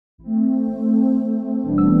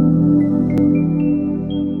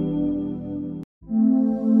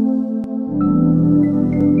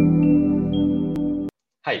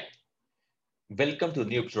Hi, welcome to the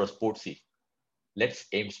new episode of Sportsy. Let's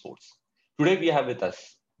aim sports. Today we have with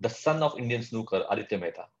us the son of Indian snooker, Aditya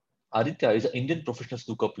Mehta. Aditya is an Indian professional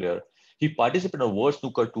snooker player. He participated on a World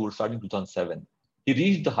Snooker Tour starting 2007. He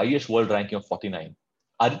reached the highest world ranking of 49.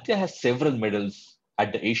 Aditya has several medals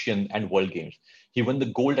at the Asian and World Games. He won the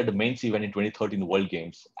gold at the men's event in 2013 World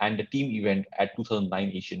Games and the team event at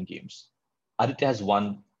 2009 Asian Games. Aditya has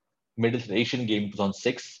won medals at the Asian Games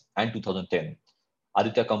 2006 and 2010.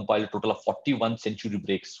 Aditya compiled a total of 41 century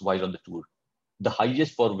breaks while on the tour, the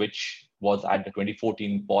highest for which was at the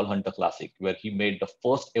 2014 Paul Hunter Classic, where he made the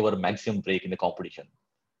first ever maximum break in the competition.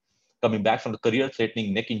 Coming back from the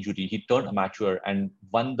career-threatening neck injury, he turned amateur and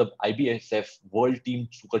won the IBSF World Team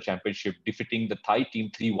Snooker Championship, defeating the Thai team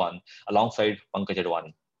 3-1 alongside Pankaj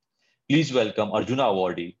Advani. Please welcome Arjuna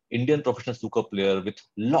awardee, Indian professional snooker player with a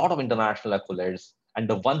lot of international accolades, and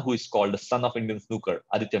the one who is called the son of Indian snooker,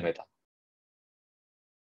 Aditya Mehta.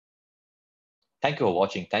 Thank you for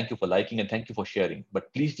watching. Thank you for liking and thank you for sharing.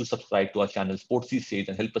 But please do subscribe to our channel Sportsy Says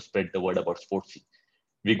and help us spread the word about Sportsy.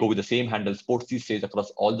 We go with the same handle Sportsy Says across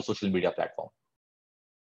all the social media platforms.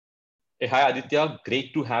 Hey, hi Aditya,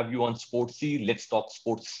 great to have you on Sportsy. Let's talk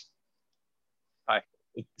sports. Hi,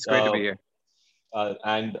 it's great to be here.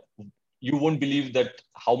 And you won't believe that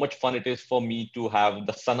how much fun it is for me to have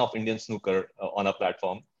the son of Indian snooker on our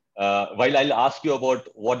platform. While I'll ask you about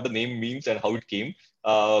what the name means and how it came,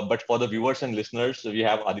 but for the viewers and listeners, we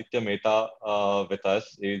have Aditya Mehta with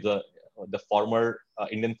us. He's the former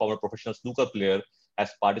Indian former professional snooker player,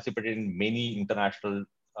 has participated in many international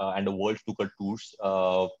and the world snooker tours.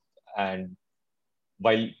 And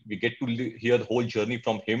while we get to hear the whole journey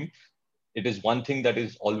from him, it is one thing that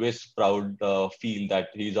is always proud feel that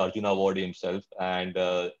he's Arjuna awardee himself, and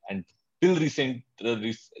till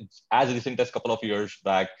as recent as couple of years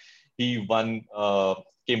back, he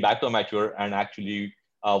came back to amateur and actually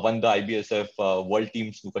won the IBSF World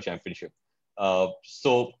Team Snooker Championship.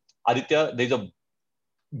 So Aditya, there's a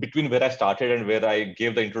between where I started and where I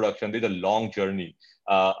gave the introduction, there's a long journey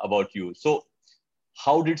about you. So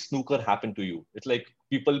how did snooker happen to you? It's like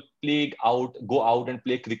people go out and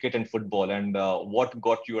play cricket and football, and what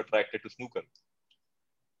got you attracted to snooker?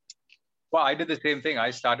 Well, I did the same thing. I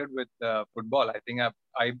started with football. I think I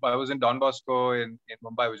was in Don Bosco in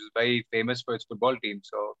Mumbai, which is very famous for its football team.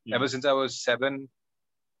 So ever since I was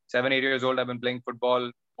 8 years old, I've been playing football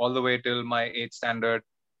all the way till my 8th standard.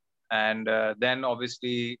 And then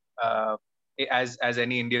obviously, as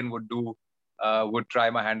any Indian would do, would try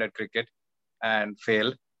my hand at cricket and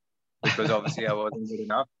fail because obviously I wasn't good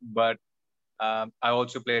enough. But I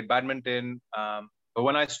also played badminton. But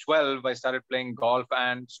when I was 12, I started playing golf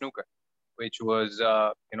and snooker, which was,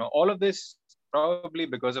 all of this probably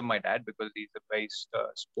because of my dad, because he's a very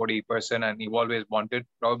sporty person and he always wanted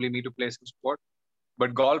probably me to play some sport.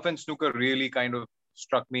 But golf and snooker really kind of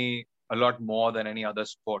struck me a lot more than any other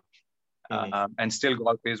sport. And still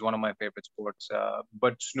golf is one of my favorite sports.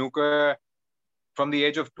 But snooker, from the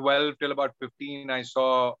age of 12 till about 15, I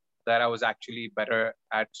saw that I was actually better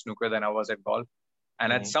at snooker than I was at golf.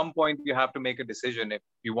 And at some point, you have to make a decision. If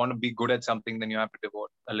you want to be good at something, then you have to devote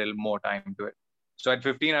a little more time to it. So at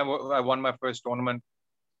 15, I won my first tournament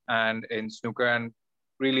and in snooker. And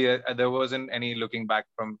really, there wasn't any looking back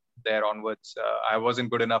from there onwards. I wasn't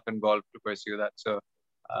good enough in golf to pursue that. So,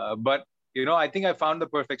 but, I think I found the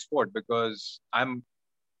perfect sport because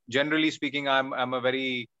generally speaking, I'm a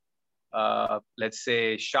very, let's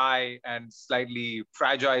say, shy and slightly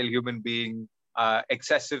fragile human being.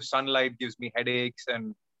 Excessive sunlight gives me headaches,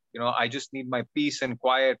 and I just need my peace and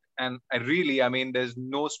quiet. And there's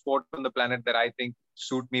no sport on the planet that I think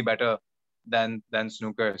suit me better than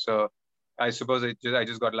snooker. So I suppose I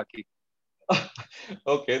just got lucky.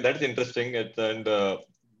 Okay, that's interesting.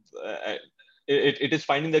 It is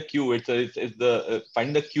finding the cue. It's the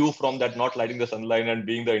finding the cue from that not lighting the sunlight and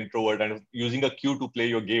being the introvert and using a cue to play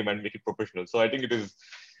your game and make it professional. So I think it is.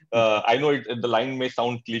 I know the line may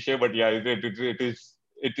sound cliche, but yeah,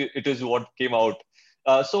 it is what came out.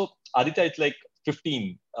 So Aditya, it's like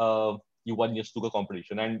 15. You won your snooker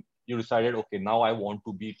competition and you decided, okay, now I want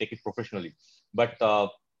to take it professionally. But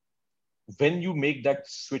when you make that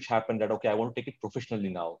switch happen, that okay, I want to take it professionally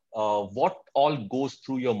now, what all goes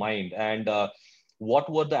through your mind, and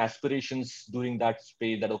what were the aspirations during that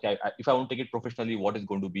space, that okay, if I want to take it professionally, what is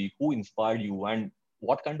going to be, who inspired you, and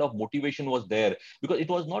what kind of motivation was there? Because it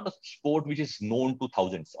was not a sport which is known to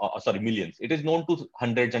thousands, millions. It is known to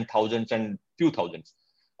hundreds and thousands and few thousands.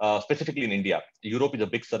 Specifically in India, Europe is a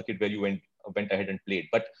big circuit where you went went ahead and played.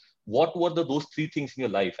 But what were those three things in your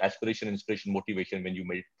life: aspiration, inspiration, motivation, when you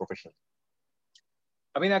made it professional?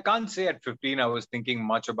 I mean, I can't say at 15 I was thinking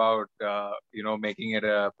much about making it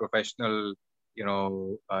a professional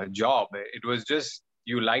job. It was just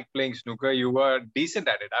you like playing snooker, you were decent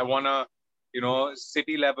at it. I won a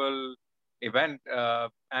city level event,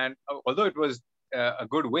 and although it was a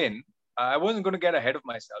good win, I wasn't going to get ahead of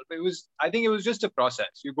myself. I think it was just a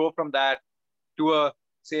process. You go from that to a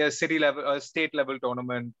city level, a state level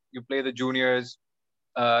tournament. You play the juniors.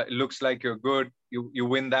 It looks like you're good. You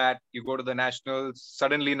win that. You go to the nationals.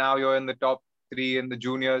 Suddenly now you're in the top 3 in the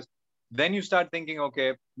juniors. Then you start thinking,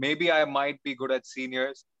 okay, maybe I might be good at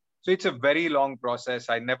seniors. So it's a very long process.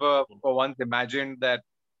 I never for once imagined that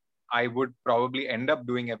I would probably end up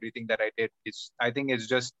doing everything that I did. I think it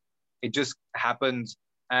just happens.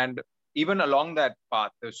 And even along that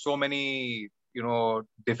path, there's so many,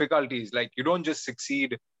 difficulties. Like you don't just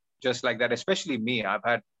succeed just like that. Especially me, I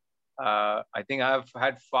think I've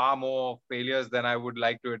had far more failures than I would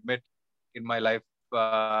like to admit in my life.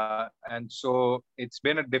 And so it's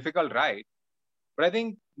been a difficult ride. But I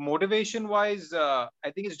think motivation wise, I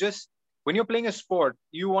think it's just when you're playing a sport,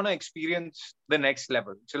 you want to experience the next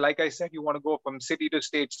level. So, like I said, you want to go from city to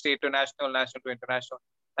state, state to national, national to international.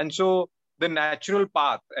 And so the natural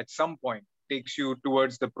path at some point takes you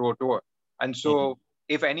towards the pro tour. And so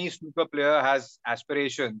if any snooker player has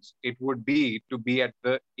aspirations, it would be to be at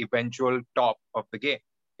the eventual top of the game.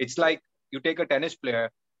 It's like you take a tennis player,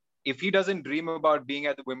 if he doesn't dream about being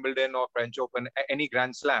at the Wimbledon or French Open, any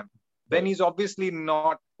Grand Slam, then he's obviously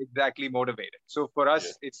not exactly motivated. So for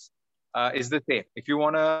us, it's the same. If you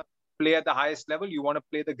want to play at the highest level, you want to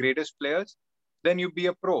play the greatest players, then you be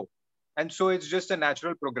a pro. And so it's just a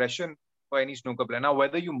natural progression for any snooker player. Now,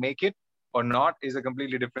 whether you make it or not is a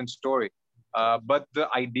completely different story. But the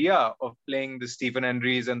idea of playing the Stephen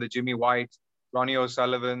Hendrys and the Jimmy Whites, Ronnie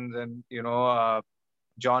O'Sullivans, and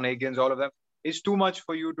John Higgins, all of them, is too much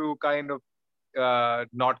for you to kind of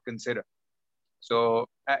not consider. So,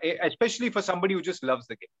 especially for somebody who just loves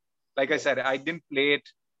the game. Like I said, I didn't play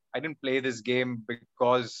this game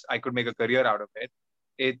because I could make a career out of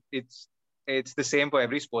it. It's the same for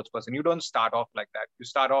every sports person. You don't start off like that. You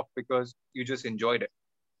start off because you just enjoyed it.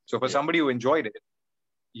 So for somebody who enjoyed it,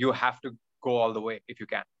 you have to go all the way if you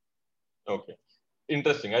can. Okay.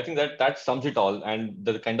 Interesting. I think that sums it all. And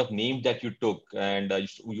the kind of name that you took, and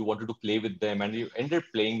you wanted to play with them, and you ended up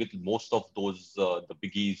playing with most of those the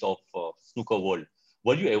biggies of snooker world.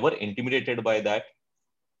 Were you ever intimidated by that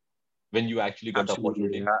when you actually got the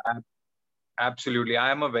opportunity? Absolutely. I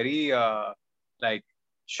am a very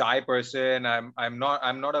shy person. I'm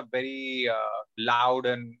not a very loud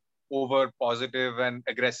and over positive and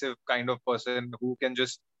aggressive kind of person who can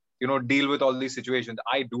just deal with all these situations.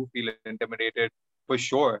 I do feel intimidated for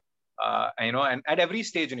sure. And at every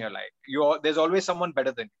stage in your life, there's always someone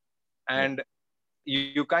better than you, and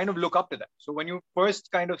you kind of look up to them. So when you first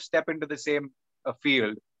kind of step into the same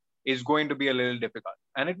field, is going to be a little difficult,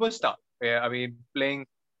 and it was tough. I mean, playing.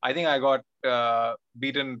 I think I got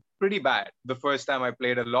beaten pretty bad the first time I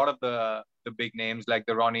played. A lot of the big names like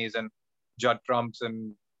the Ronnies and Judd Trumps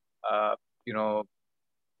and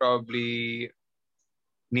probably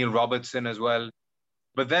Neil Robertson as well.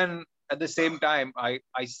 But then at the same time, I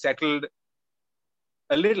settled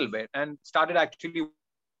a little bit and started actually.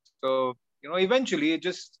 So, eventually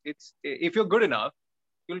it's if you're good enough,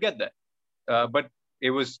 you'll get there. But it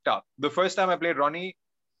was tough. The first time I played Ronnie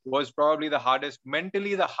was probably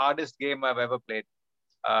mentally the hardest game I've ever played.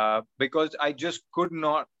 Because I just could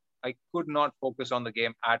not focus on the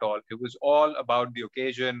game at all. It was all about the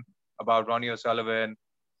occasion, about Ronnie O'Sullivan,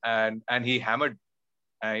 and he hammered.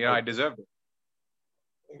 I deserved it.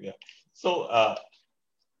 Yeah. So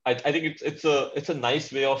I think it's a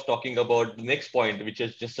nice way of talking about the next point, which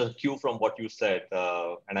is just a cue from what you said,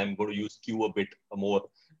 and I'm going to use cue a bit more.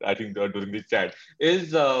 I think during this chat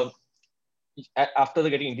is after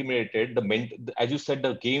getting intimidated, as you said,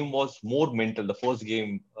 the game was more mental. The first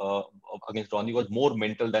game against Ronnie was more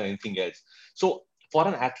mental than anything else. So for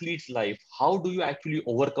an athlete's life, how do you actually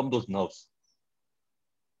overcome those nerves?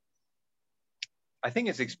 I think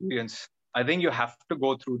it's experience. I think you have to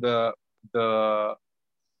go through the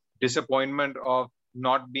disappointment of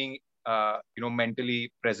not being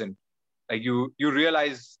mentally present. Like you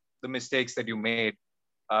realize the mistakes that you made,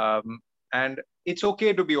 and it's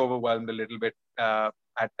okay to be overwhelmed a little bit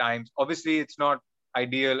at times. Obviously, it's not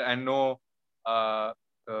ideal, and no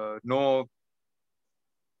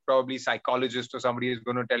probably psychologist or somebody is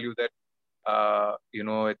going to tell you that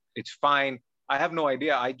it's fine. I have no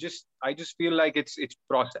idea. I just feel like it's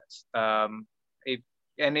process.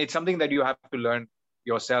 And it's something that you have to learn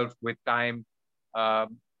yourself with time.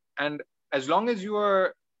 And as long as you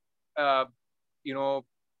are, you know,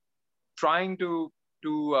 trying to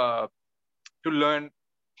learn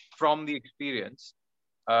from the experience,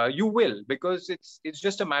 you will, because it's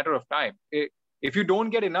just a matter of time. If you don't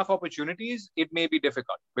get enough opportunities, it may be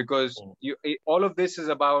difficult, because all of this is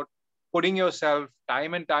about putting yourself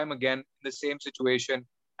time and time again in the same situation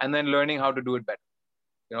and then learning how to do it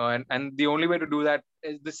better. And the only way to do that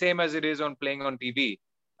is the same as it is on playing on TV.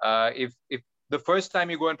 If the first time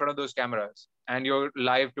you go in front of those cameras and you're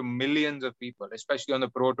live to millions of people, especially on the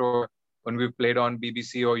Pro Tour, when we've played on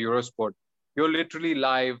BBC or Eurosport, you're literally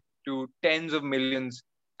live to tens of millions,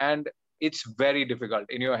 and it's very difficult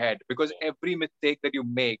in your head, because every mistake that you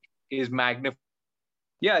make is magnified.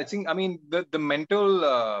 Yeah, I mean, the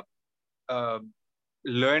mental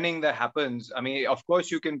learning that happens. I mean, of course,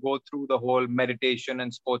 you can go through the whole meditation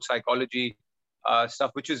and sports psychology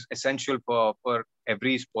stuff, which is essential for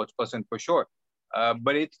every sports person for sure.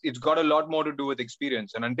 But it's got a lot more to do with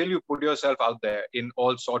experience. And until you put yourself out there in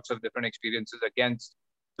all sorts of different experiences against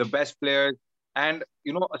the best players, and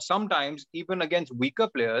sometimes even against weaker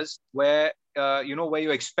players, where where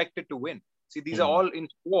you're expected to win. See, these are all in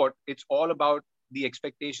sport. It's all about the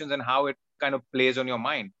expectations and how it kind of plays on your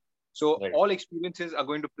mind. So all experiences are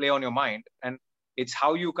going to play on your mind, and it's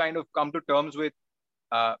how you kind of come to terms with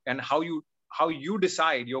and how you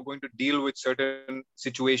decide you're going to deal with certain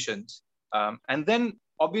situations. And then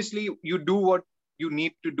obviously you do what you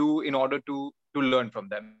need to do in order to learn from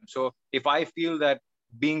them. So if I feel that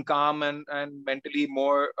being calm and mentally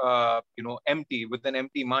more empty, with an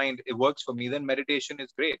empty mind, it works for me, then meditation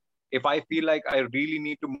is great. If I feel like I really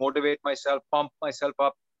need to motivate myself, pump myself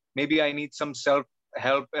up, maybe I need some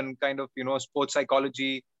self-help and kind of sports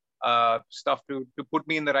psychology stuff to put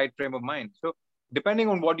me in the right frame of mind. So depending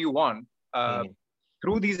on what you want,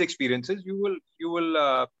 through these experiences, you will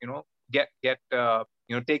get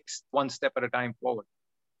take one step at a time forward.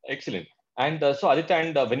 Excellent. And so Aditya,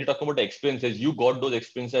 and when you talk about the experiences, you got those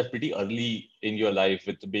experiences pretty early in your life,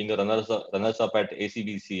 with being a runners-up at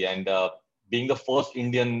ACBC, and being the first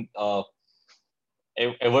Indian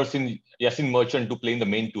ever since Yasin Merchant to play in the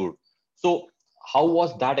main tour. So how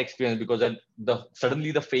was that experience? Because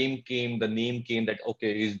suddenly the fame came, the name came, that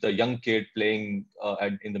okay, is the young kid playing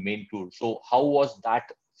in the main tour. So how was that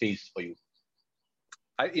phase for you?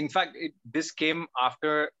 In fact, this came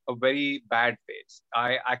after a very bad phase.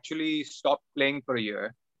 I actually stopped playing for a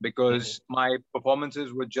year because my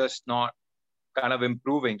performances were just not kind of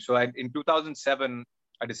improving. So in 2007,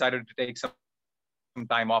 I decided to take some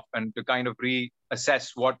time off and to kind of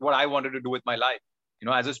reassess what I wanted to do with my life.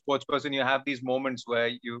 As a sports person, you have these moments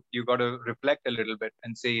where you got to reflect a little bit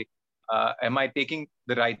and say, am I taking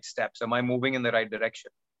the right steps? Am I moving in the right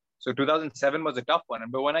direction? So 2007 was a tough one.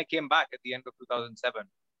 But when I came back at the end of 2007,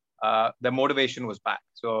 the motivation was back.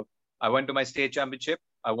 So I went to my state championship.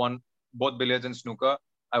 I won both billiards and snooker.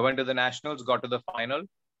 I went to the nationals, got to the final,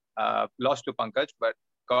 lost to Pankaj, but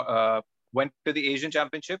went to the Asian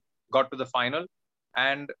championship, got to the final.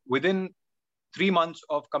 And within 3 months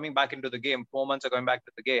of coming back into the game, 4 months of coming back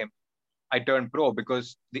to the game, I turned pro,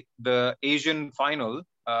 because the Asian final,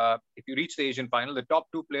 if you reach the Asian final, the top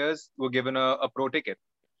 2 players were given a pro ticket.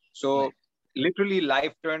 So literally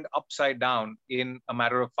life turned upside down in a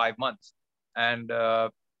matter of 5 months. And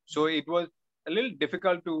so it was a little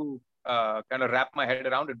difficult to kind of wrap my head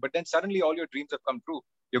around it. But then suddenly all your dreams have come true.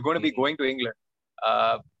 You're going to be going to England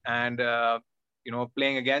and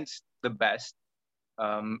playing against the best.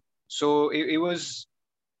 So it was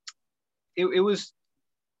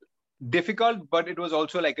difficult, but it was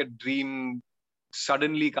also like a dream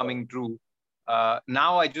suddenly coming true.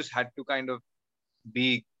 Now I just had to kind of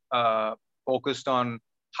be focused on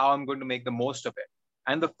how I'm going to make the most of it.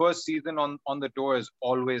 And the first season on the tour is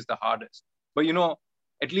always the hardest. But,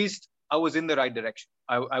 at least I was in the right direction.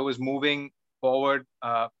 I was moving forward.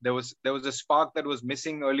 There was a spark that was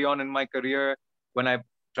missing early on in my career when I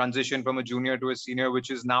transitioned from a junior to a senior, which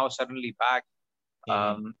is now suddenly back.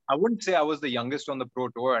 I wouldn't say I was the youngest on the pro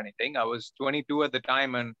tour or anything. I was 22 at the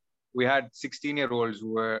time, and we had 16-year-olds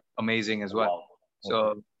who were amazing as well. Wow.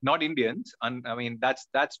 So not Indians. And I mean,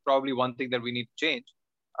 that's probably one thing that we need to change.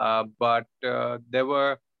 But there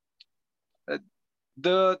were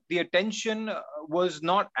the attention was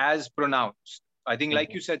not as pronounced. I think,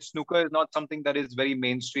 like you said, snooker is not something that is very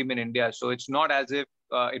mainstream in India. So it's not as if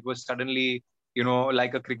it was suddenly,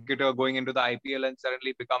 like a cricketer going into the IPL and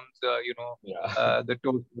suddenly becomes, the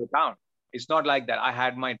toast of the town. It's not like that. I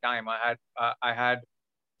had my time. I had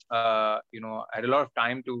a lot of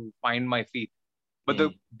time to find my feet. But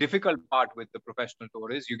the difficult part with the professional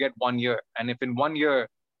tour is you get 1 year. And if in 1 year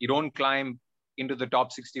you don't climb into the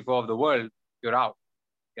top 64 of the world, you're out,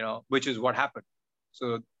 which is what happened.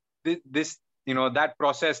 So this, that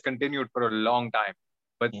process continued for a long time.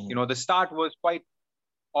 But, the start was quite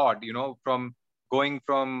odd, from going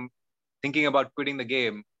from thinking about quitting the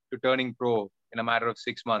game to turning pro in a matter of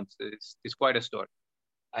 6 months. It's quite a story.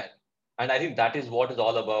 And I think that is what is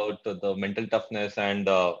all about, the mental toughness and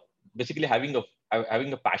basically having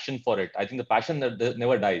a passion for it. I think the passion that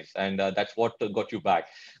never dies, and that's what got you back.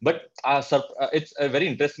 But it's very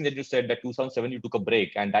interesting that you said that 2007 you took a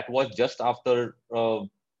break, and that was just after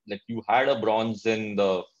like you had a bronze in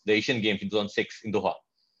the Asian Games in 2006 in Doha.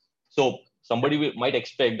 So somebody might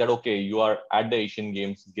expect that, okay, you are at the Asian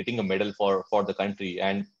Games getting a medal for the country,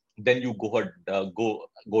 and then you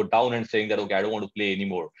go down and saying that, okay, I don't want to play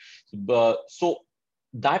anymore. So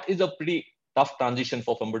that is a pretty tough transition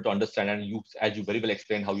for somebody to understand, and you, as you very well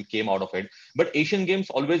explained, how you came out of it. But Asian Games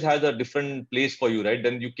always has a different place for you, right?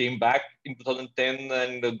 Then you came back in 2010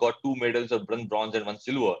 and got 2 medals, one bronze and 1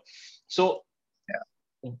 silver. So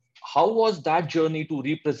how was that journey to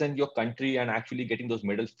represent your country and actually getting those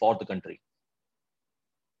medals for the country?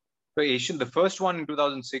 So the first one in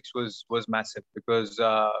 2006 was massive because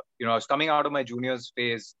I was coming out of my juniors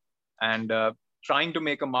phase and trying to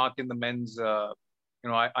make a mark in the men's.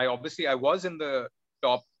 I obviously I was in the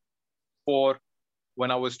top 4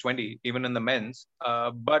 when I was 20, even in the men's,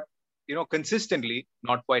 but consistently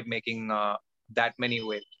not quite making that many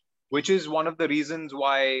waves, which is one of the reasons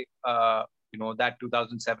why that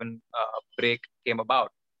 2007 break came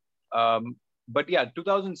about. But yeah,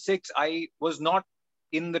 2006 I was not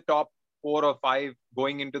in the top 4 or 5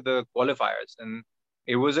 going into the qualifiers, and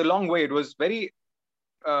it was a long way. It was very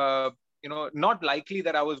not likely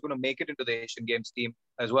that I was going to make it into the Asian Games team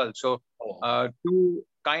as well. So to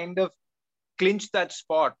kind of clinch that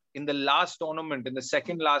spot in the last tournament, in the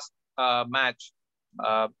second last match,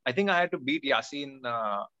 I think I had to beat Yasin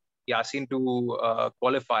to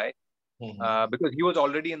qualify because he was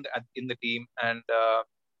already in the team, and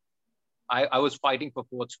I was fighting for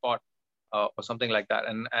 4th spot or something like that,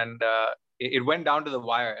 and it went down to the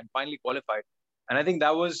wire and finally qualified. And I think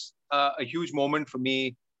that was a huge moment for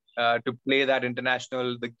me to play that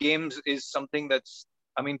international. The games is something that's,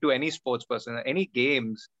 I mean, to any sports person, any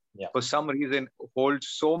games for some reason holds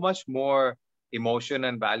so much more emotion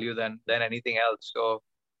and value than anything else. So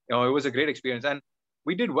it was a great experience, and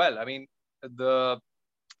we did well. I mean, the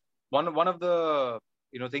one of the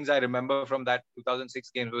things I remember from that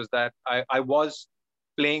 2006 games was that I was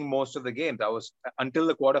playing most of the games. I was, until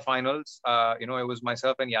the quarterfinals, it was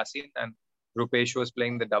myself and Yasin, and Rupesh was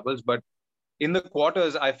playing the doubles. But in the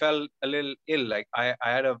quarters, I felt a little ill. Like I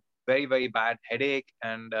had a very, very bad headache,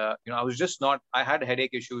 and I was just not. I had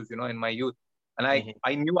headache issues, in my youth, and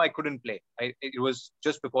I knew I couldn't play. It was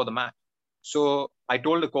just before the match, so I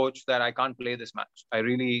told the coach that I can't play this match. I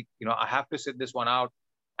really, I have to sit this one out,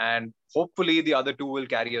 and hopefully the other 2 will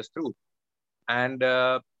carry us through. And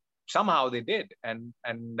somehow they did, and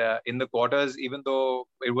in the quarters, even though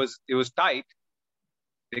it was tight,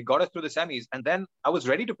 they got us through the semis. And then I was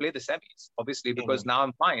ready to play the semis, obviously, because now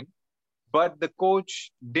I'm fine. But the coach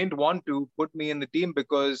didn't want to put me in the team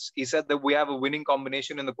because he said that we have a winning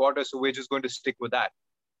combination in the quarter, so we're just going to stick with that.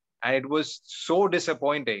 And it was so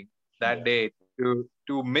disappointing that day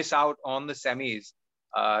to miss out on the semis,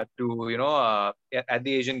 at the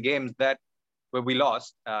Asian Games, where we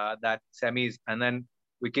lost that semis. And then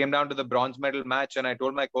we came down to the bronze medal match, and I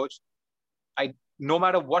told my coach, no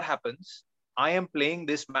matter what happens, I am playing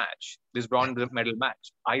this match, this bronze medal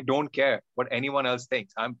match. I don't care what anyone else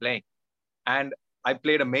thinks. I'm playing. And I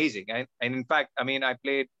played amazing. And in fact, I mean, I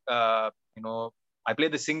played, I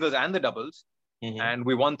played the singles and the doubles, and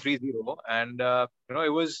we won 3-0. And,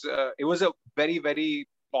 it was a very, very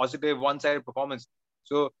positive one-sided performance.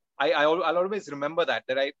 So I'll always remember that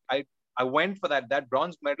I went for that. That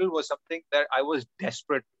bronze medal was something that I was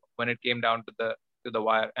desperate when it came down to the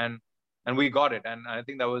wire, and we got it. And I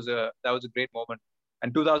think that was a great moment.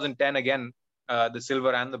 And 2010 again, the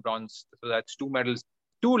silver and the bronze. So that's 2 medals,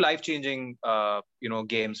 2 life-changing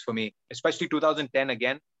games for me. Especially 2010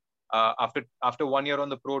 again, after 1 year on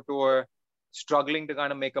the pro tour, struggling to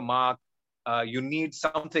kind of make a mark. You need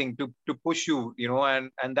something to push you,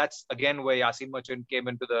 and that's again where Yasin Merchant came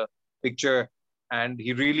into the picture. And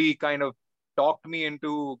he really kind of talked me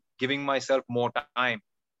into giving myself more time,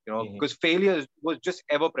 because failure was just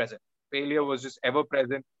ever present. Failure was just ever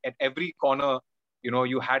present at every corner.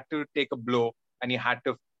 You had to take a blow, and you had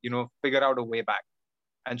to, figure out a way back.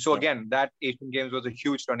 And so again, that Asian Games was a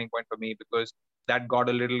huge turning point for me, because that got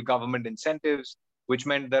a little government incentives, which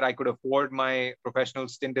meant that I could afford my professional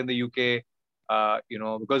stint in the UK,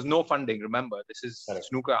 because no funding. Remember, this is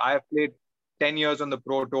snooker. I have played 10 years on the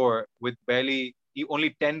pro tour with barely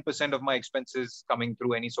only 10% of my expenses coming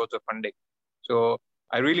through any sorts of funding. So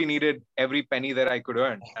I really needed every penny that I could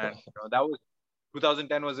earn. And that was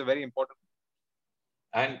 2010 was a very important.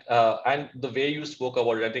 And the way you spoke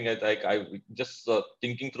about it, I think I just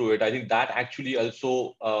thinking through it, I think that actually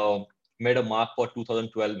also made a mark for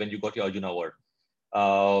 2012 when you got your Arjuna Award.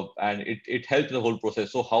 And it helped the whole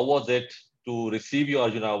process. So how was it to receive your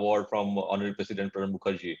Arjuna Award from Honorary President Pranab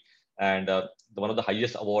Mukherjee, and one of the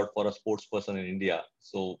highest award for a sports person in India?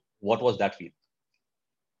 So what was that feel?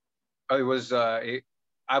 It was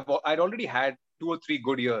I'd already had 2 or 3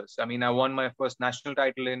 good years. I mean, I won my first national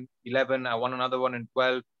title in 11. I won another one in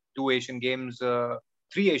 12. 3 Asian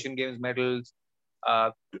Games medals.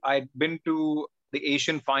 I'd been to the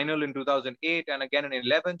Asian final in 2008 and again in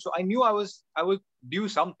 11. So I knew I would do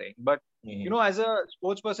something. But as a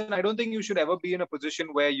sports person, I don't think you should ever be in a position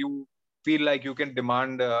where you feel like you can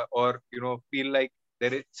demand or feel like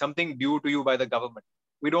there is something due to you by the government.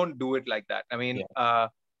 We don't do it like that. I mean,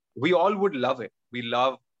 we all would love it. We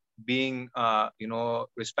love being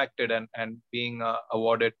respected and being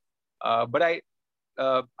awarded. But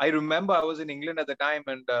I remember I was in England at the time,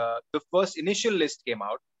 and the first initial list came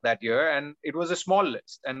out that year, and it was a small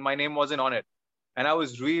list, and my name wasn't on it. And I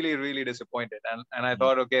was really, really disappointed. And I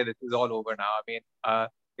thought, okay, this is all over now. I mean,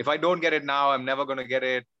 if I don't get it now, I'm never going to get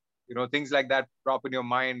it. Things like that crop in your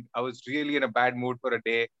mind. I was really in a bad mood for a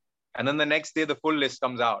day. And then the next day, the full list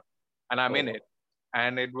comes out, and I'm in it.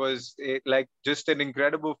 And it was like just an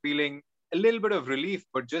incredible feeling, a little bit of relief,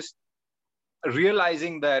 but just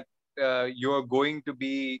realizing that you're going to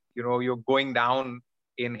be, you're going down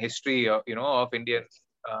in history, of Indian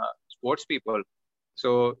sports people.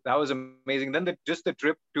 So that was amazing. Then just the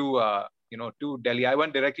trip to, to Delhi. I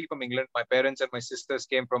went directly from England. My parents and my sisters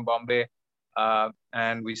came from Bombay,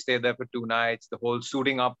 and we stayed there for 2 nights. The whole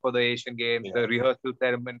suiting up for the Asian Games, the rehearsal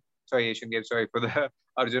ceremony. Asian Games, for the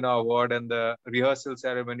Arjuna Award and the rehearsal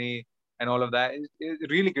ceremony and all of that. It's a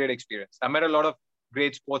really great experience. I met a lot of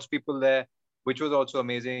great sports people there, which was also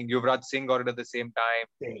amazing. Yuvraj Singh got it at the same time.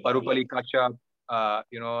 Parupalli Kashyap,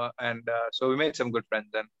 and so we made some good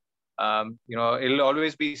friends. And, it'll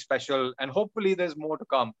always be special. And hopefully there's more to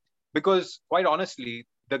come. Because quite honestly,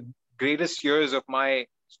 the greatest years of my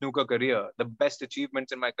snooker career, the best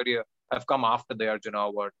achievements in my career have come after the Arjuna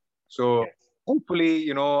Award. So hopefully,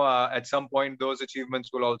 at some point, those achievements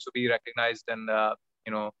will also be recognized. And,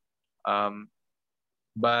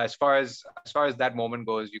 but as far as that moment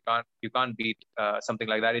goes, you can't beat something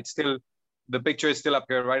like that. It's still, the picture is still up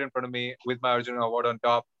here right in front of me with my Arjuna Award on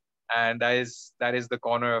top, and that is the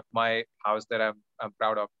corner of my house that I'm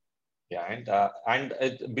proud of. Yeah, and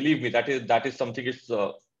believe me, that is something. It's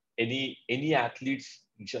any athlete's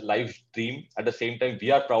life dream. At the same time,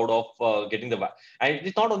 we are proud of getting the, and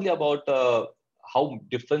it's not only about how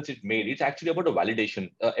difference it made. It's actually about a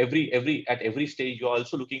validation. At every stage, you're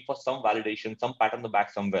also looking for some validation, some pat on the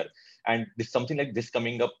back somewhere. And this something like this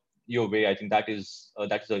coming up your way, I think that is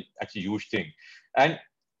actually a huge thing. And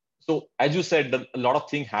so, as you said, a lot of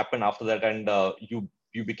things happened after that, and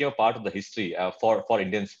you became a part of the history for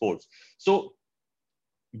Indian sports. So,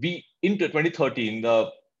 into 2013,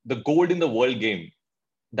 the gold in the world game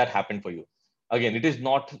that happened for you. Again, it is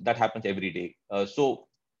not that happens every day. So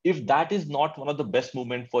if that is not one of the best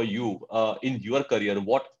moments for you in your career,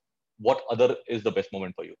 what other is the best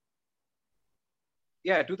moment for you?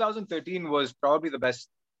 Yeah, 2013 was probably the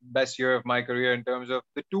best year of my career in terms of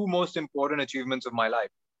the 2 most important achievements of my life.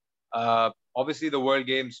 Obviously, the World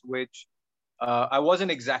Games, which I wasn't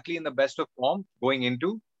exactly in the best of form going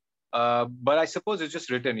into, but I suppose it's just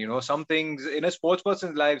written. Some things in a sports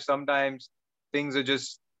person's life, sometimes things are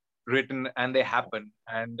just written and they happen.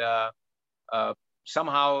 And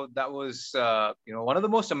somehow that was, one of the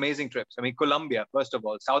most amazing trips. I mean, Colombia, first of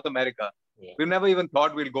all, South America. Yeah. We've never even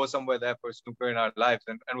thought we'll go somewhere there for snooker in our lives.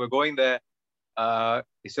 And we're going there.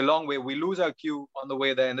 It's a long way. We lose our cue on the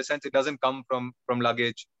way there. In the sense, it doesn't come from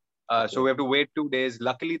luggage. So we have to wait 2 days.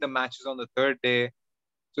 Luckily, the match is on the 3rd day.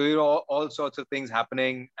 So, all sorts of things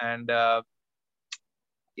happening. And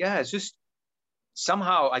it's just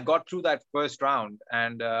somehow I got through that first round,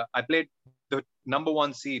 and I played the number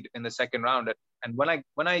 1 seed in the 2nd round. And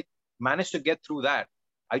when I managed to get through that,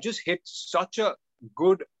 I just hit such a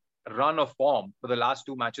good run of form for the last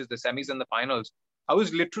 2 matches, the semis and the finals. I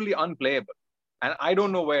was literally unplayable. And I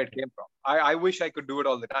don't know where it came from. I wish I could do it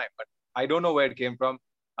all the time, but I don't know where it came from.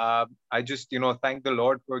 I just, thank the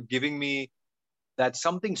Lord for giving me that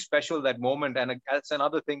something special, that moment. And that's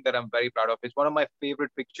another thing that I'm very proud of. It's one of my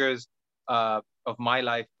favorite pictures of my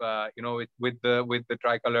life, with the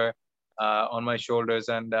tricolor on my shoulders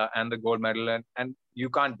and the gold medal. And you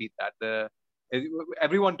can't beat that.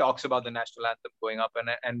 everyone talks about the national anthem going up,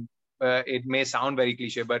 and it may sound very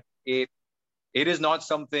cliche, but it is not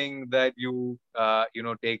something that you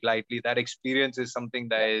take lightly. That experience is something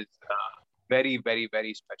that is very, very,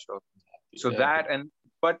 very special. So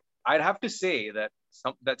but I'd have to say that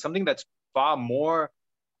something that's far more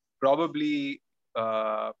probably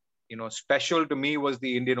special to me was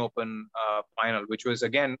the Indian Open final, which was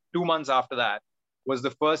again 2 months after that, was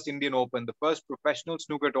the first Indian Open, the first professional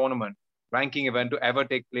snooker tournament ranking event to ever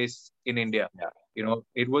take place in India. Yeah.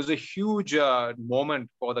 It was a huge moment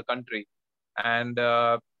for the country, and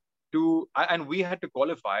we had to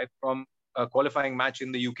qualify from a qualifying match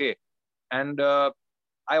in the UK, and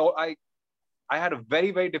I had a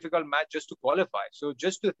very, very difficult match just to qualify. So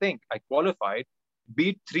just to think, I qualified,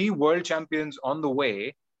 beat 3 world champions on the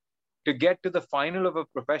way to get to the final of a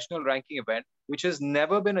professional ranking event, which has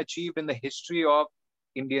never been achieved in the history of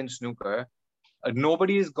Indian snooker.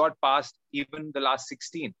 Nobody has got past even the last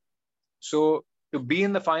 16. So to be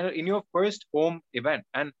in the final in your first home event,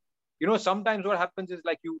 and sometimes what happens is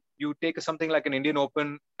like you take something like an Indian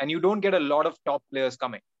Open and you don't get a lot of top players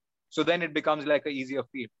coming. So then it becomes like an easier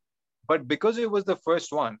field. But because it was the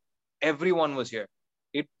first one, everyone was here.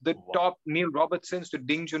 Top Neil Robertsons to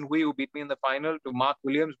Ding Junhui, who beat me in the final, to Mark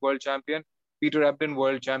Williams, world champion, Peter Ebdon,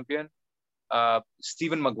 world champion,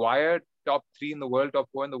 Stephen Maguire, top 3 in the world, top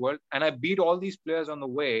 4 in the world. And I beat all these players on the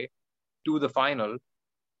way to the final.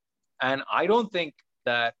 And I don't think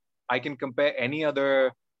that I can compare any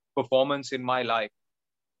other performance in my life,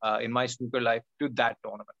 in my snooker life, to that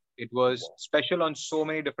tournament. It was special on so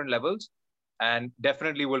many different levels, and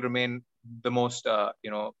definitely will remain the most, up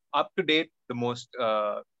to date, the most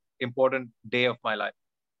important day of my life.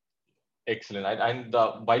 Excellent. And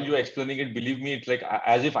while you were explaining it, believe me, it's like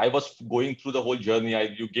as if I was going through the whole journey.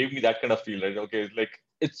 You gave me that kind of feel, right? Okay, it's like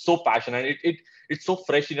it's so passionate. It's so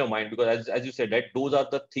fresh in your mind, because as you said, right, those are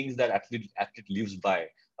the things that athlete lives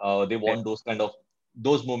by. They want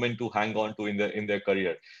those moments to hang on to in their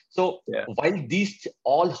career. So while these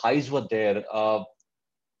all highs were there,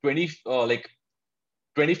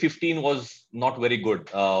 2015 was not very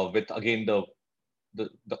good, with again the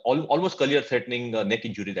almost career threatening neck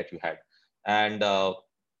injury that you had. And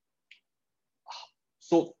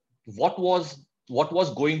so what was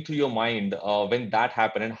going through your mind when that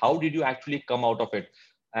happened, and how did you actually come out of it?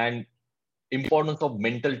 And importance of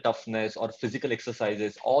mental toughness or physical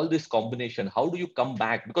exercises, all this combination, how do you come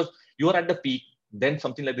back? Because you're at the peak, then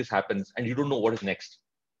something like this happens and you don't know what is next.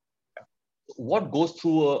 What goes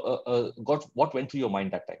through what went through your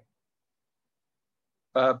mind that time?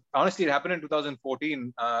 Honestly, it happened in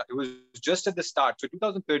 2014. It was just at the start. So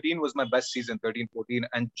 2013 was my best season, 13-14.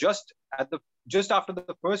 And just after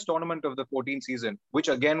the first tournament of the 14 season, which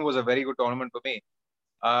again was a very good tournament for me,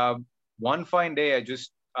 one fine day,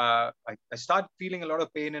 I start feeling a lot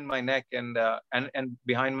of pain in my neck and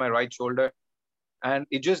behind my right shoulder. And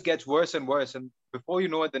it just gets worse and worse. And before you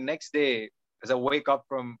know it, the next day, as I wake up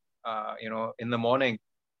from, in the morning,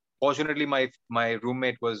 fortunately, my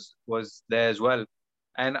roommate was there as well.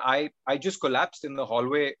 And I just collapsed in the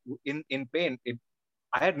hallway in pain.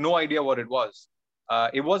 I had no idea what it was.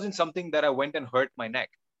 It wasn't something that I went and hurt my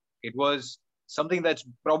neck. It was something that's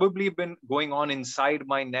probably been going on inside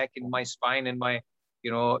my neck, in my spine, in my,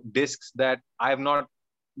 discs that I have not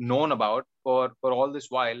known about for all this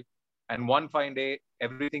while. And one fine day,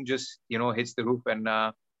 everything just, hits the roof. And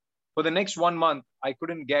for the next 1 month, I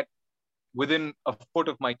couldn't get within a foot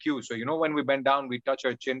of my cue. So, when we bend down, we touch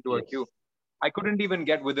our chin to our cue. I couldn't even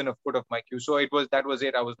get within a foot of my cue. So that was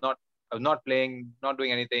it. I was not playing, not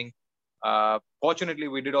doing anything. Fortunately,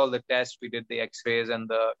 we did all the tests. We did the X-rays and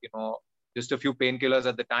just a few painkillers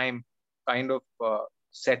at the time kind of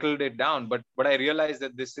settled it down. But I realized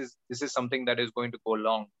that this is something that is going to go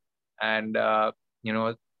long, and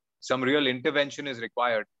some real intervention is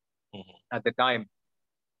required at the time.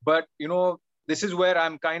 But this is where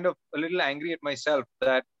I'm kind of a little angry at myself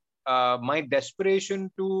that my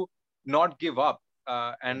desperation to not give up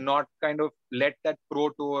and not kind of let that pro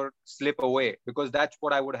tour slip away, because that's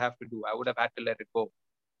what I would have to do. I would have had to let it go.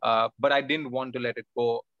 But I didn't want to let it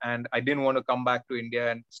go, and I didn't want to come back to India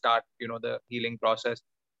and start, the healing process.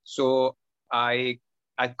 So I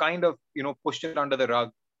kind of, pushed it under the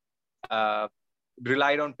rug,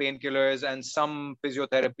 relied on painkillers and some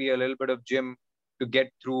physiotherapy, a little bit of gym to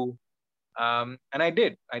get through. And I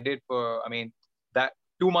did that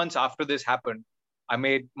 2 months after this happened, I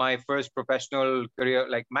made my first professional career,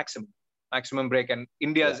 like maximum break, and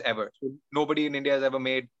India's ever. So nobody in India has ever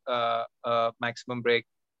made a maximum break,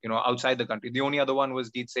 outside the country. The only other one was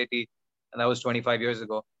Geet Sethi, and that was 25 years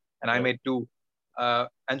ago. And I made 2.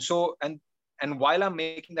 And while I'm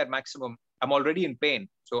making that maximum, I'm already in pain.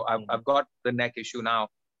 So I've got the neck issue now,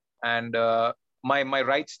 and my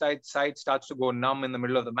right side starts to go numb in the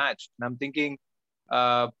middle of the match, and I'm thinking,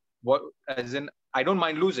 what as in I don't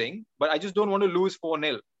mind losing, but I just don't want to lose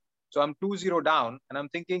 4-0. So I'm 2-0 down, and I'm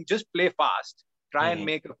thinking just play fast, try and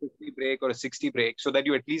make a 50 break or a 60 break, so that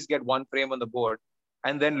you at least get one frame on the board,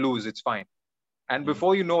 and then lose. It's fine. And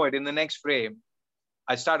before you know it, in the next frame,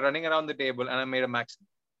 I start running around the table, and I made a maximum.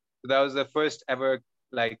 So that was the first ever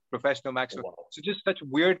like professional maximum. Wow. So just such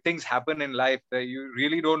weird things happen in life that you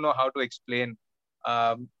really don't know how to explain.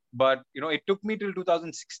 But it took me till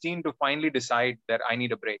 2016 to finally decide that I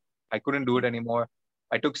need a break. I couldn't do it anymore.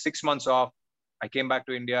 I took 6 months off. I came back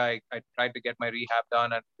to India. I tried to get my rehab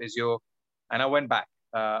done at physio, and I went back.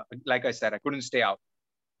 Like I said, I couldn't stay out.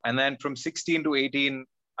 And then from 16 to 18,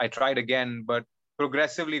 I tried again, but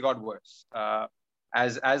progressively got worse.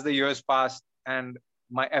 As the years passed, and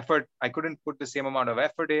my effort, I couldn't put the same amount of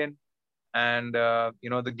effort in, and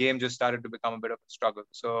the game just started to become a bit of a struggle.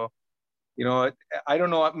 So I don't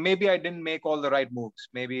know, maybe I didn't make all the right moves.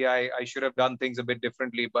 Maybe I should have done things a bit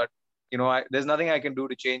differently, but there's nothing I can do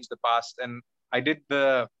to change the past. And I did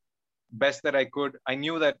the best that I could. I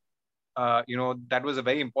knew that that was a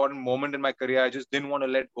very important moment in my career. I just didn't want to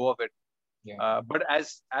let go of it. But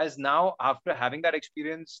as now, after having that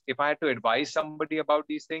experience, if I had to advise somebody about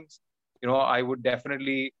these things, I would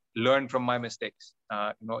definitely learn from my mistakes.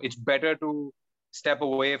 It's better to step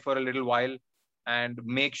away for a little while and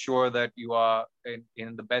make sure that you are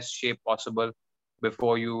in the best shape possible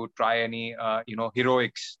before you try any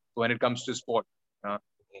heroics when it comes to sport.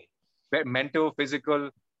 Mental, physical.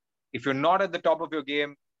 If you're not at the top of your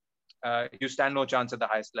game, you stand no chance at the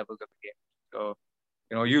highest levels of the game. So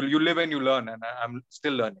you live and you learn, and I'm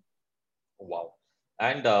still learning. Wow.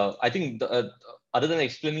 And I think other than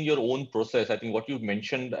explaining your own process, I think what you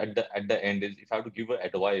mentioned at the end is, if I have to give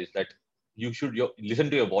advice, that you should listen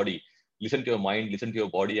to your body, listen to your mind, listen to your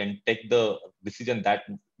body, and take the decision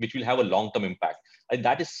which will have a long-term impact. And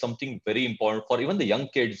that is something very important for even the young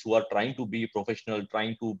kids who are trying to be professional,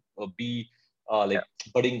 trying to be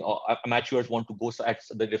budding amateurs, want to go at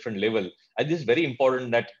the different level. And this is very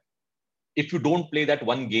important, that if you don't play that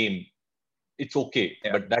one game, it's okay.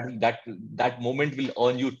 But that moment will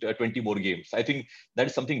earn you 20 more games. I think that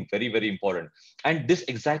is something very, very important. And this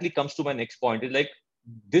exactly comes to my next point. Is like,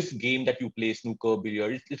 this game that you play, snooker,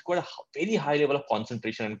 billiard, it's quite a very high level of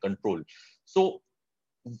concentration and control. So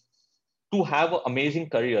to have an amazing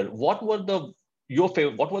career, what was your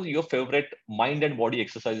favorite mind and body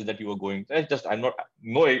exercises that you were going? I'm not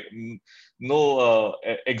no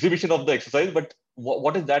exhibition of the exercise, but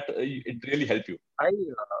what is that? It really helped you.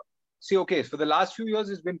 See, okay, so the last few years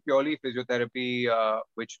has been purely physiotherapy,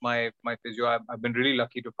 which my physio, I've been really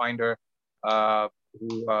lucky to find her,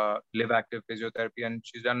 who live active physiotherapy, and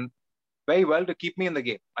she's done very well to keep me in the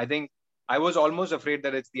game. I think I was almost afraid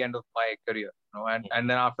that it's the end of my career, and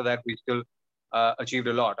then after that, we still achieved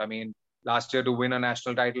a lot. I mean, last year to win a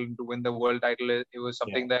national title, to win the world title, it was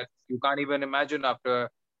something that you can't even imagine after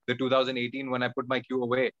the 2018 when I put my cue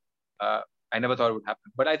away. I never thought it would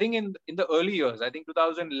happen. But I think in the early years, I think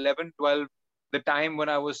 2011, 12, the time when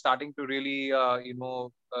I was starting to really,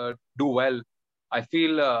 do well, I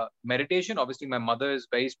feel meditation. Obviously, my mother is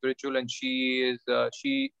very spiritual, and she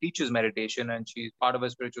teaches meditation, and she's part of a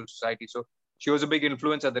spiritual society. So she was a big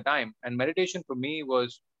influence at the time. And meditation for me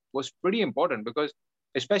was pretty important, because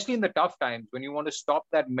especially in the tough times when you want to stop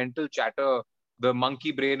that mental chatter, the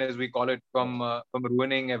monkey brain, as we call it, from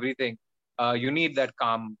ruining everything. You need that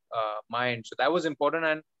calm mind. So that was important.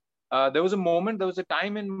 And there was a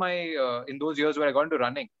time in in those years where I got into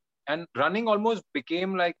running, and running almost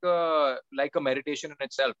became like a meditation in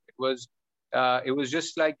itself. It was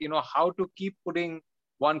just like, how to keep putting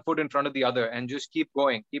one foot in front of the other and just keep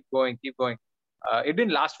going. It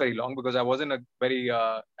didn't last very long because I wasn't a very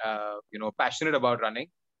passionate about running.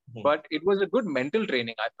 But it was a good mental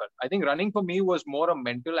training, I felt. I think running for me was more a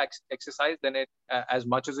mental exercise than it as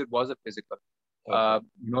much as it was a physical.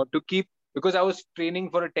 To keep, because I was training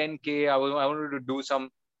for a 10K, I wanted to do some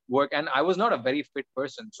work, and I was not a very fit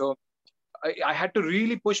person. So I had to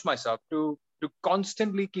really push myself to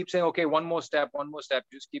constantly keep saying, okay, one more step,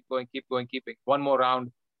 just keep going, one more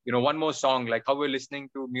round, one more song, like how we're listening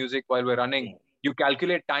to music while we're running. You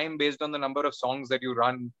calculate time based on the number of songs that you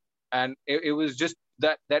run. And it was just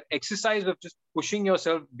that exercise of just pushing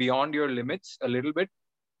yourself beyond your limits a little bit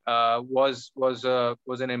was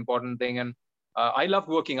an important thing. And I loved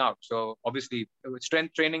working out. So obviously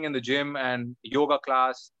strength training in the gym and yoga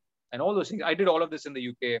class and all those things. I did all of this in the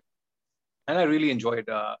UK, and I really enjoyed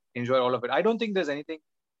all of it. I don't think there's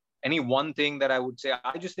any one thing that I would say.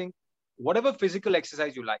 I just think whatever physical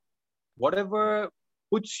exercise you like, whatever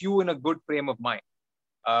puts you in a good frame of mind,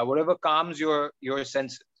 whatever calms your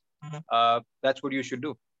senses, that's what you should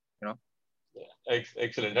do. You know.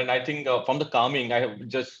 Excellent. And I think from the calming, I have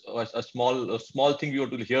just a small thing we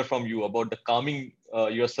want to hear from you about the calming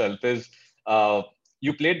yourself is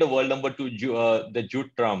you played the world number two, the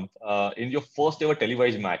Jude Trump, in your first ever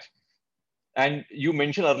televised match. And you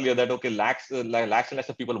mentioned earlier that, okay, lakhs and lakhs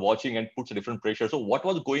of people watching and puts a different pressure. So what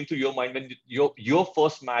was going through your mind when your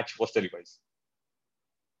first match was televised?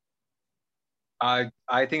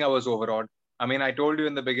 I think I was overawed. I mean, I told you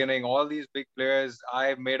in the beginning, all these big players,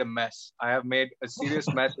 I've made a mess. I have made a serious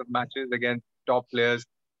mess of matches against top players.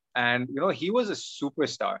 And, he was a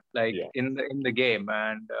superstar, like Yeah. in the game.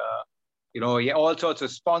 And, all sorts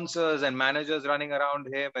of sponsors and managers running around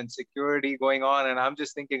him and security going on. And I'm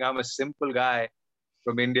just thinking, I'm a simple guy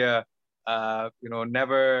from India,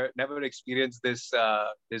 never experienced this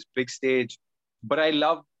big stage. But I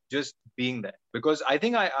love just being there, because I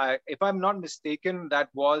think if I'm not mistaken, that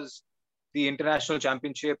was the international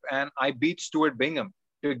championship, and I beat Stuart Bingham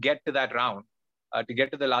to get to that round, to get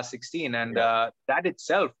to the last 16, and that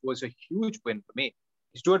itself was a huge win for me.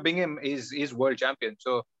 Stuart Bingham is world champion,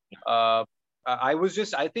 so I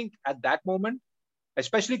think at that moment,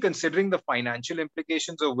 especially considering the financial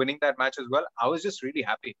implications of winning that match as well, I was just really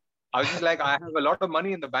happy. I was just like, I have a lot of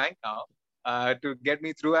money in the bank now to get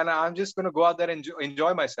me through, and I'm just going to go out there and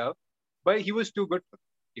enjoy myself. But he was too good for me.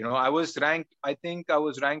 I think I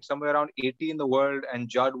was ranked somewhere around 80 in the world, and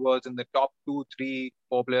Judd was in the top 2, 3,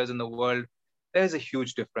 4 players in the world. There's a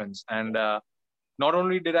huge difference. And not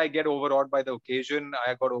only did I get overawed by the occasion,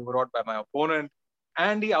 I got overawed by my opponent,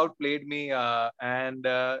 and he outplayed me. And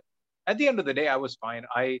at the end of the day, I was fine.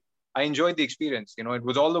 I enjoyed the experience. It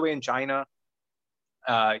was all the way in China.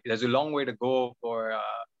 There's a long way to go for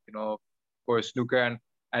snooker,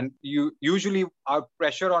 and you usually, our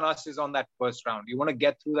pressure on us is on that first round. You want to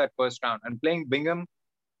get through that first round, and playing Bingham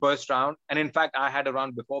first round. And in fact, I had a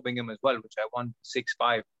round before Bingham as well, which I won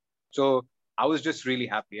 6-5. So I was just really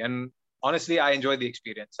happy. And honestly, I enjoyed the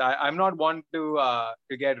experience. I'm not one to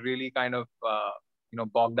get really kind of,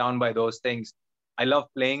 bogged down by those things. I love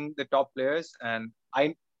playing the top players. And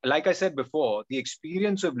like I said before, the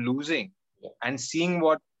experience of losing and seeing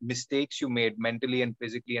what mistakes you made mentally and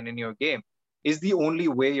physically and in your game is the only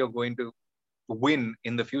way you're going to win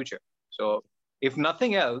in the future. So if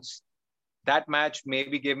nothing else, that match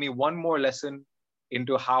maybe gave me one more lesson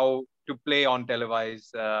into how to play on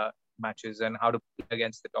televised matches and how to play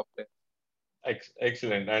against the top players.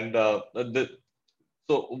 Excellent. And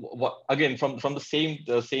again, from the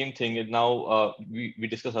same thing, and now we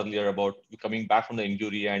discussed earlier about you coming back from the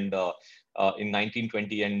injury, and in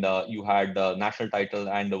 1920, and you had the national title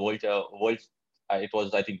and the world. It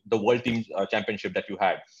was, I think, the world team championship that you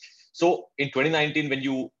had. So in 2019, when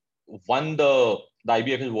you won the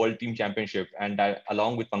IBF's World Team Championship, and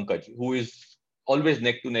along with Pankaj, who is always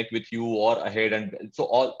neck to neck with you or ahead, and so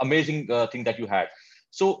all amazing thing that you had.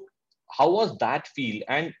 So how was that feel,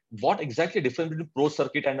 and what exactly difference between pro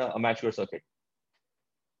circuit and a amateur circuit?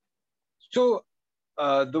 So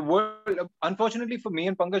the world, unfortunately for me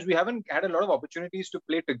and Pankaj, we haven't had a lot of opportunities to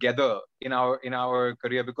play together in our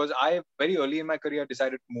career, because I very early in my career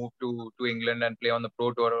decided to move to England and play on the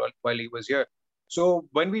pro tour while he was here. So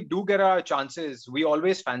when we do get our chances, we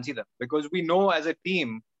always fancy them, because we know as a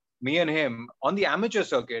team, me and him, on the amateur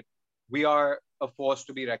circuit, we are a force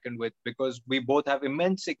to be reckoned with, because we both have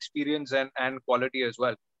immense experience and quality as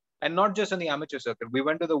well. And not just on the amateur circuit. We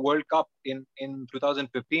went to the World Cup in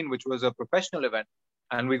 2015, which was a professional event,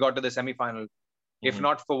 and we got to the semi-final. Mm-hmm. If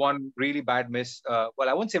not for one really bad miss, well,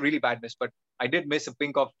 I won't say really bad miss, but I did miss a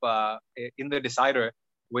pink off in the decider,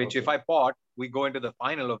 which if I pot, we go into the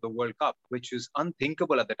final of the World Cup, which is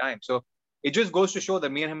unthinkable at the time. So it just goes to show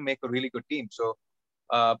that me and him make a really good team. So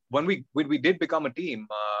when we did become a team,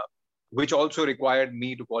 which also required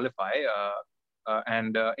me to qualify,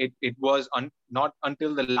 and it was not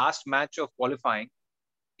until the last match of qualifying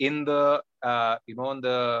in the on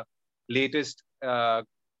the latest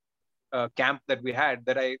camp that we had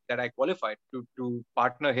that I qualified to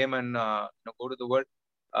partner him and go to the world.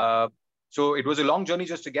 So it was a long journey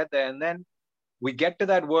just to get there, and then we get to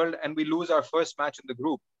that world and we lose our first match in the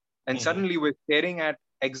group, and suddenly we're staring at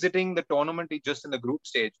exiting the tournament just in the group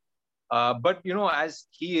stage. But as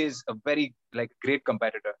he is a very great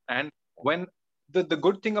competitor, and when the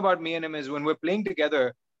good thing about me and him is when we're playing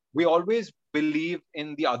together, we always believe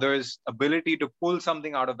in the other's ability to pull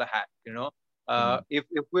something out of the hat.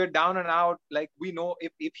 If we're down and out, we know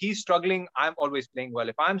if he's struggling, I'm always playing well.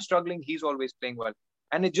 If I'm struggling, he's always playing well,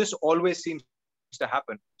 and it just always seems to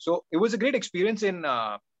happen. So it was a great experience in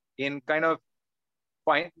kind of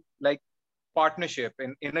like partnership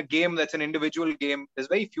in a game that's an individual game. There's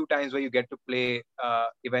very few times where you get to play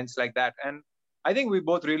events like that, and I think we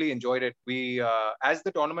both really enjoyed it. We as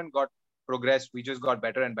the tournament got progressed, we just got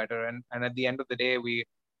better and better, and at the end of the day, we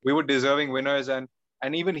were deserving winners.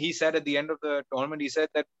 And even he said at the end of the tournament, he said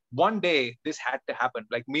that one day this had to happen.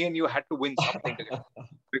 Like me and you had to win something together,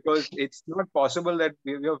 because it's not possible that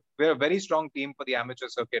we're a very strong team for the amateur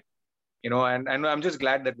circuit, and I'm just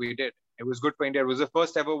glad that we did. It was good for India. It was the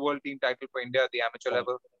first ever world team title for India at the amateur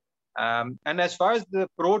level. And as far as the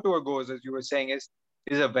pro tour goes, as you were saying, is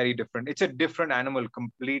a very different. It's a different animal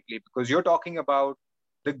completely, because you're talking about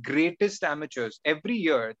the greatest amateurs every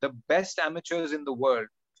year. The best amateurs in the world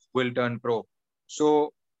will turn pro.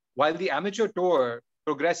 So while the amateur tour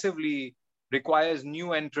progressively requires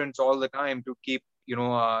new entrants all the time to keep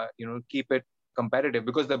keep it competitive,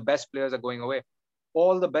 because the best players are going away.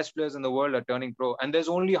 All the best players in the world are turning pro, and there's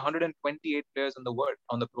only 128 players in the world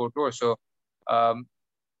on the pro tour. So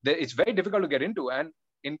it's very difficult to get into, and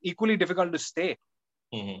equally difficult to stay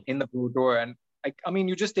in the pro tour. And I mean,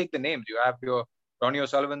 you just take the names. You have your Ronnie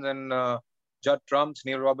O'Sullivan and Judd Trumps,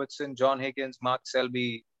 Neil Robertson, John Higgins, Mark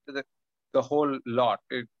Selby, the whole lot.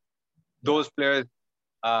 Those players,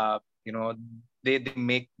 they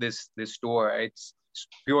make this tour. It's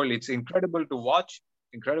incredible to watch,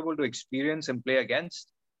 incredible to experience and play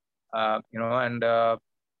against.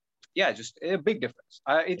 Just a big difference.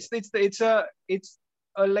 It's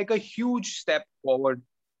like a huge step forward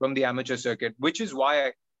from the amateur circuit, which is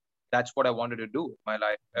why that's what I wanted to do in my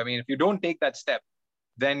life. I mean, if you don't take that step,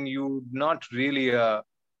 then you're not really sort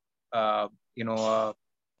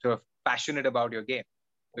of passionate about your game,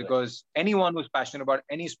 because anyone who's passionate about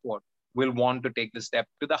any sport will want to take the step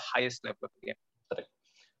to the highest level of the game.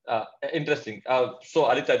 Interesting. So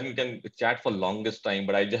Aditya, I think we can chat for longest time,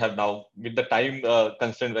 but I just have now, with the time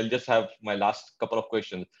constraint, I'll just have my last couple of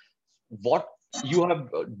questions. What you have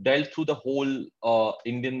dealt through the whole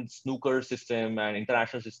Indian snooker system and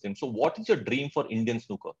international system. So what is your dream for Indian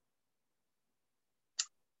snooker?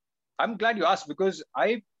 I'm glad you asked, because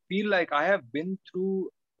I feel like I have been through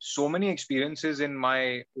so many experiences in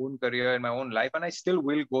my own career, in my own life, and I still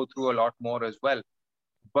will go through a lot more as well.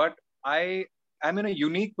 But I am in a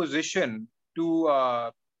unique position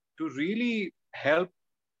to really help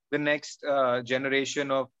the next generation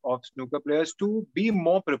of snooker players to be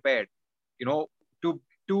more prepared,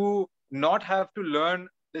 to not have to learn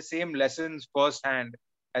the same lessons firsthand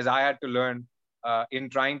as I had to learn in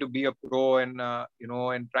trying to be a pro, and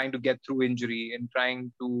and trying to get through injury, and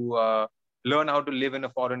trying to learn how to live in a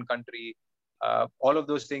foreign country, all of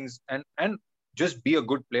those things, and just be a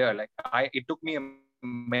good player. Like it took me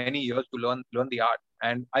many years to learn the art,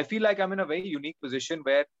 and I feel like I'm in a very unique position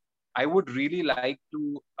where I would really like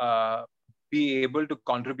to be able to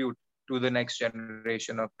contribute to the next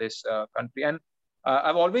generation of this country. And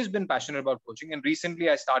I've always been passionate about coaching, and recently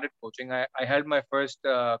I started coaching. I held my first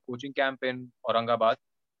coaching camp in Aurangabad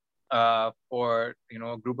for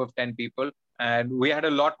a group of 10 people, and we had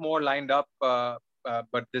a lot more lined up,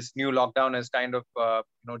 but this new lockdown has kind of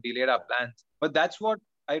delayed our plans. But that's what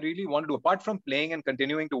I really want to do, apart from playing and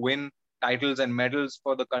continuing to win titles and medals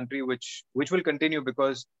for the country, which will continue,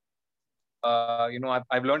 because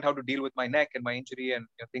I've learned how to deal with my neck and my injury and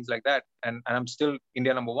things like that, and I'm still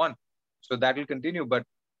India number one, so that will continue. But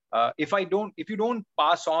if you don't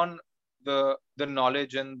pass on the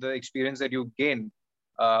knowledge and the experience that you gain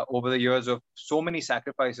over the years of so many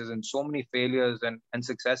sacrifices and so many failures and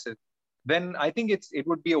successes, then I think it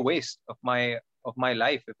would be a waste of my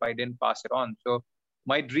life if I didn't pass it on. So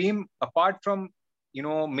my dream, apart from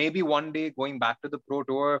maybe one day going back to the pro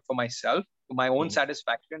tour for myself, for my own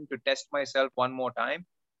satisfaction, to test myself one more time,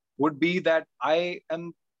 would be that I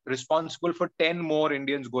am responsible for 10 more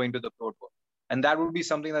Indians going to the pro tour, and that would be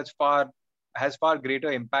something has far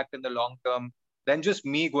greater impact in the long term than just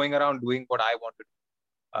me going around doing what I want to do.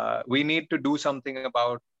 We need to do something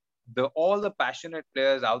about all the passionate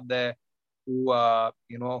players out there who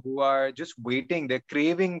are just waiting. They're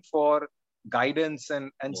craving for guidance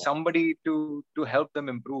and somebody to help them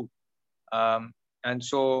improve. And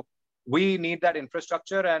so we need that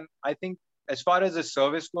infrastructure. And I think as far as the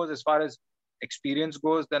service goes, as far as experience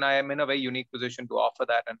goes, then I am in a very unique position to offer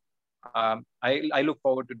that. And I look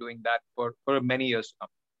forward to doing that for many years to come.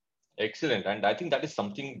 Excellent. And I think that is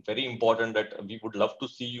something very important that we would love to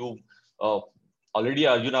see you. Already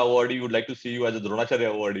Arjuna awardee, would like to see you as a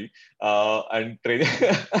Dronacharya awardee and train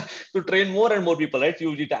to train more and more people, right?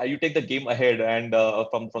 You take the game ahead, and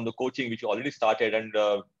from the coaching which you already started, and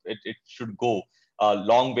it should go a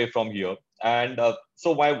long way from here. And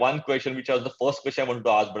so my one question, which was the first question I wanted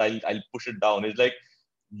to ask, but I'll push it down, is like,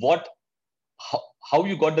 how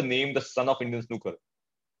you got the name, the son of Indian snooker?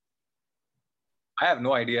 I have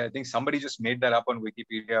no idea. I think somebody just made that up on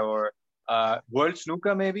Wikipedia or World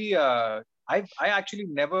Snooker maybe. I actually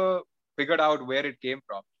never figured out where it came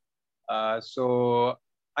from. So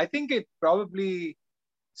I think it probably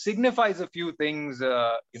signifies a few things,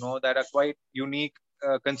 that are quite unique,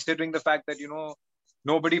 considering the fact that,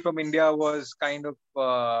 nobody from India was kind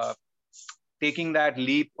of taking that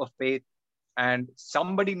leap of faith, and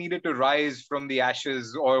somebody needed to rise from the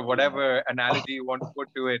ashes, or whatever analogy you want to put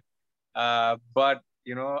to it. But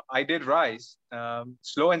I did rise,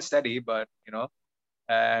 slow and steady, but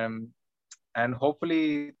um, and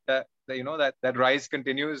hopefully that rise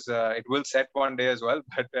continues. It will set one day as well,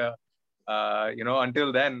 but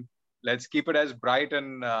until then, let's keep it as bright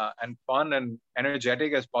and fun and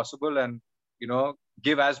energetic as possible, and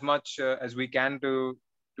give as much as we can to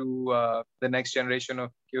the next generation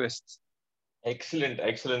of QIsts. Excellent,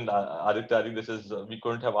 excellent, Aditya. I think this is we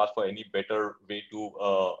couldn't have asked for any better way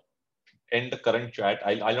to end the current chat.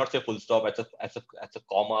 I'll not say full stop. As a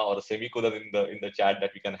comma or a semicolon in the chat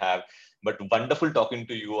that we can have. But wonderful talking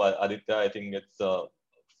to you, Aditya. I think it's a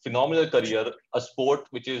phenomenal career, a sport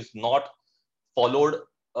which is not followed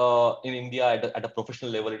in India at a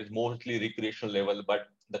professional level. It is mostly recreational level, but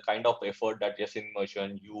the kind of effort that Yasin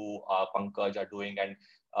Merchant, you, Pankaj are doing, and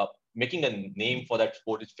making a name for that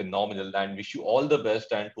sport is phenomenal. And wish you all the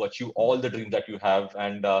best and to achieve all the dreams that you have.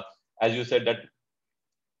 And as you said, that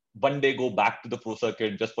one day go back to the pro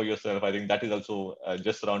circuit just for yourself. I think that is also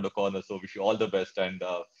just around the corner. So wish you all the best and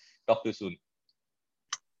talk to you soon.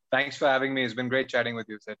 Thanks for having me. It's been great chatting with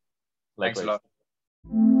you, Sid. Thanks a lot.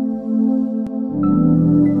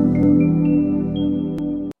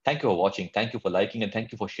 Thank you for watching. Thank you for liking and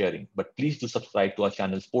thank you for sharing. But please do subscribe to our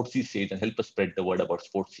channel Sportsy Sage and help us spread the word about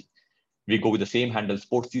Sportsy. We go with the same handle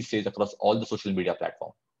Sportsy Sage across all the social media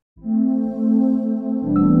platforms.